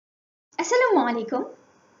Assalamualaikum.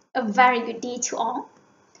 A very good day to all.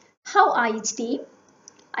 How are you today?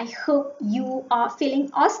 I hope you are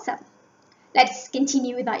feeling awesome. Let's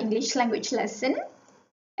continue with our English language lesson.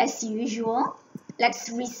 As usual,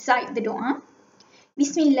 let's recite the dua.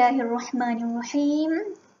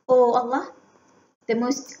 Bismillahirrahmanirrahim. O Allah, the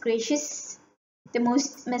most gracious, the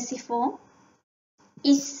most merciful,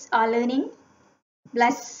 ease our learning,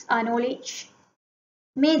 bless our knowledge.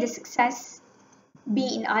 May the success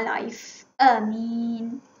be in our life.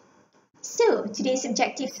 Ameen. So, today's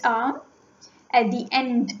objectives are, at the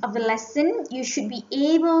end of the lesson, you should be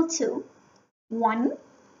able to 1.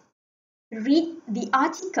 Read the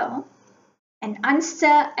article and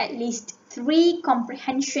answer at least 3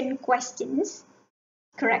 comprehension questions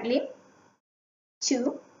correctly.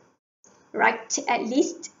 2. Write at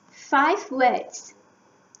least 5 words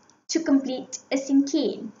to complete a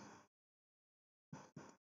cinquain.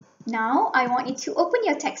 Now, I want you to open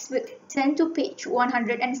your textbook, turn to page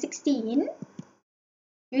 116,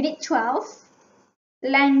 Unit 12,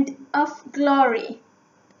 Land of Glory.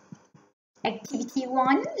 Activity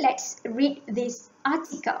 1, let's read this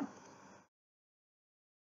article.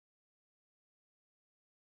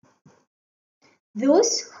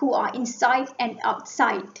 Those who are inside and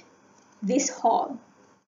outside this hall,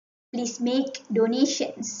 please make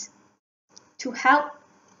donations to help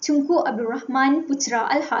Tunku Abdul Rahman Putra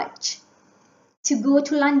Al-Hajj to go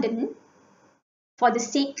to London for the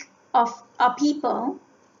sake of our people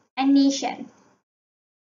and nation,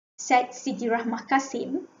 said Siti Rahmah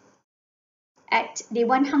Kasim at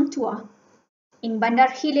Dewan Hang Tuah in Bandar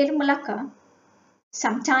Hilir, Melaka,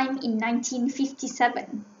 sometime in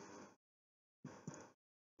 1957.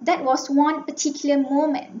 That was one particular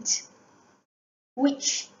moment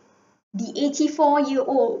which the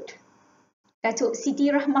 84-year-old Datuk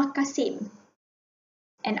Siti Rahmah Kasim,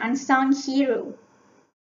 an unsung hero,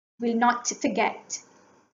 will not forget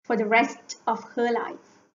for the rest of her life.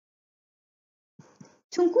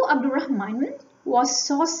 Tunku Abdul Rahman was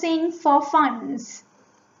sourcing for funds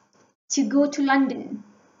to go to London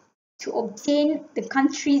to obtain the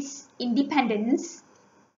country's independence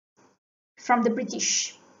from the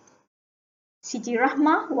British. Siti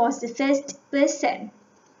Rahmah was the first person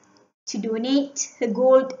to donate her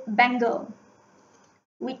gold bangle,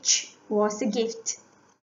 which was a gift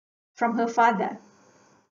from her father.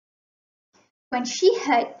 When she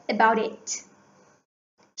heard about it,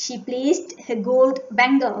 she placed her gold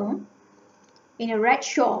bangle in a red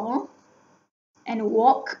shawl and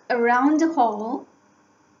walked around the hall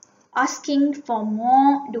asking for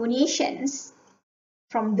more donations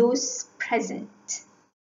from those present.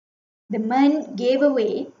 The men gave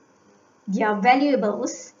away their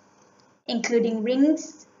valuables, including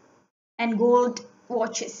rings and gold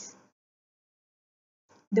watches.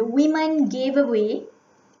 The women gave away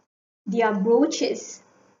their brooches,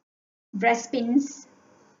 breastpins,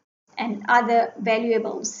 and other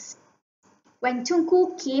valuables. When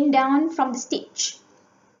Tunku came down from the stage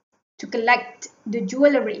to collect the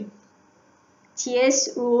jewellery, tears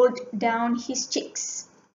rolled down his cheeks.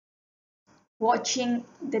 Watching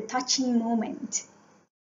the touching moment,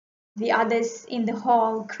 the others in the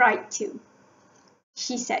hall cried too,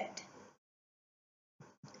 she said.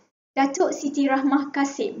 Datuk Siti Rahmah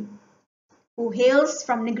Kasim, who hails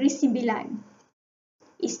from Negeri Sembilan,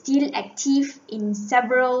 is still active in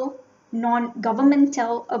several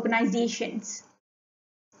non-governmental organizations.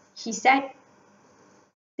 She said,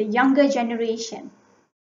 the younger generation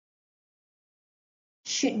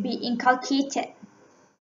should be inculcated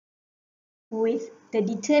with the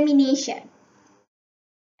determination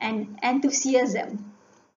and enthusiasm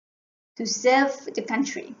to serve the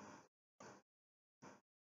country.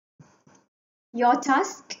 Your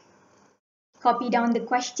task: copy down the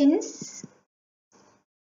questions,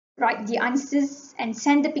 write the answers, and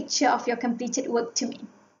send the picture of your completed work to me.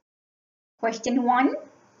 Question 1,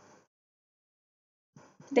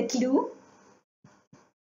 the clue.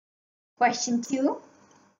 Question 2,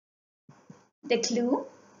 the clue.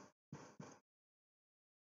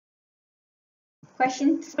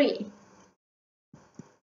 Question 3.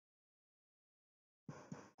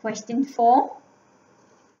 Question 4.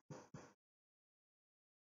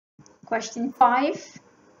 Question 5.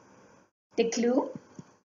 The clue.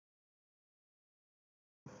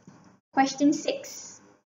 Question 6.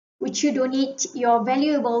 Would you donate your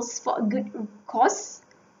valuables for a good cause?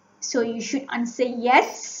 So you should answer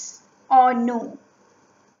yes or no.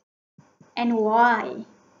 And why?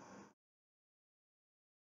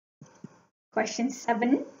 Question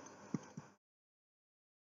 7.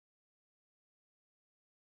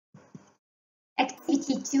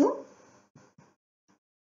 Activity 2.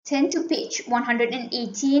 Turn to page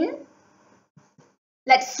 118,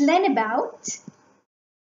 Let's learn about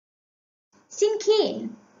cinquain.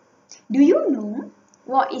 Do you know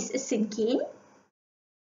what is a cinquain?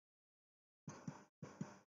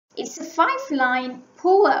 It's a 5-line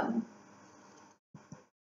poem.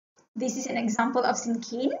 This is an example of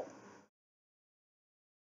cinquain.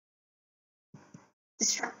 The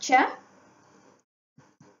structure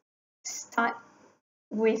start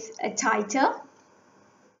with a title.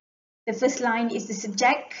 The first line is the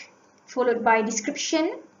subject, followed by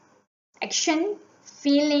description, action,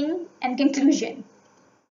 feeling, and conclusion.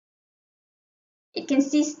 It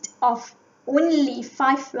consists of only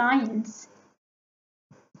 5 lines.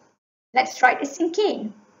 Let's write a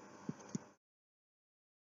cinquain.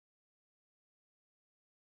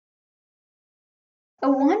 A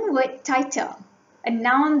one-word title, a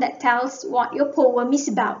noun that tells what your poem is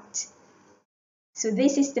about. So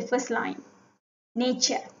this is the first line,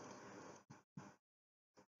 nature.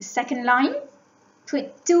 The second line,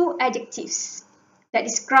 put 2 adjectives that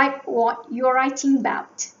describe what you're writing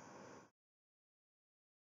about.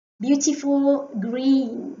 Beautiful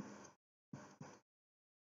green.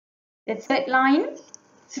 The third line,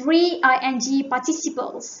 3 ing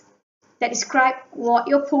participles that describe what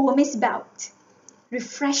your poem is about.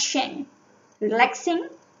 Refreshing, relaxing,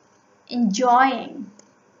 enjoying.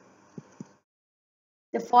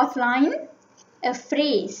 The fourth line, a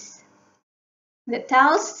phrase that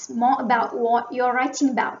tells more about what you're writing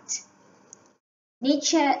about.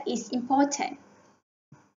 Nature is important.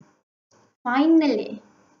 Finally,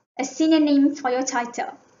 a synonym for your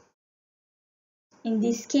title. In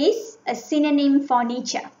this case, a synonym for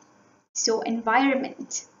nature, so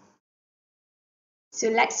environment. So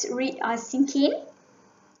let's read our cinquain.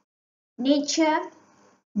 Nature,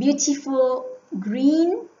 beautiful,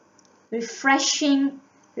 green, refreshing,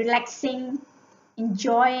 relaxing,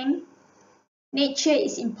 enjoying. Nature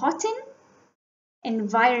is important.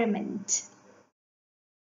 Environment.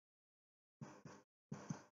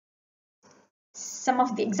 Some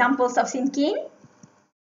of the examples of cinquain.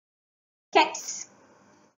 Cats.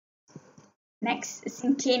 Next, a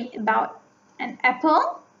cinquain about an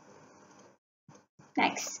apple.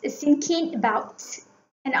 Next, a cinquain about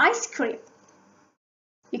an ice cream.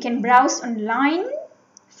 You can browse online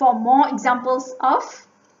for more examples of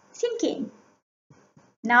cinquain.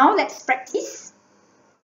 Now let's practice.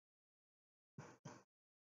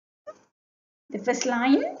 The first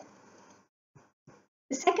line,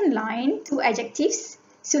 the second line, 2 adjectives,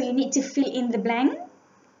 so you need to fill in the blank.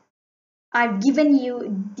 I've given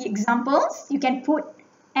you the examples. You can put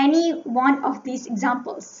any one of these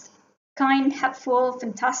examples. Kind, helpful,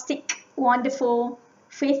 fantastic, wonderful,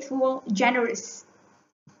 faithful, generous.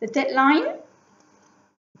 The third line,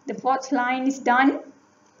 the fourth line is done,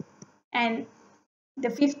 and the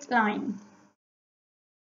fifth line.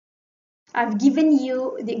 I've given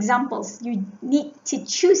you the examples. You need to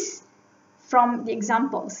choose from the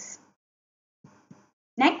examples.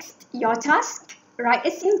 Next, your task, write a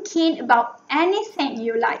cinquain about anything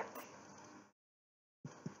you like.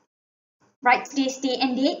 Write today's day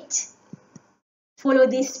and date. Follow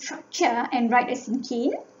this structure and write a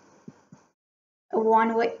cinquain. A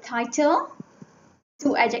one-word title,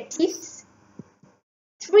 2 adjectives,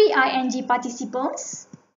 3 ing participles,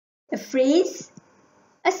 a phrase,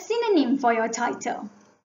 a synonym for your title.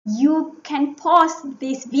 You can pause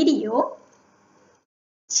this video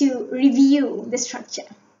to review the structure.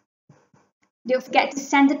 Don't forget to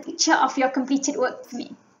send a picture of your completed work to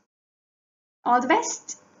me. All the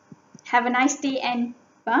best. Have a nice day and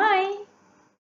bye.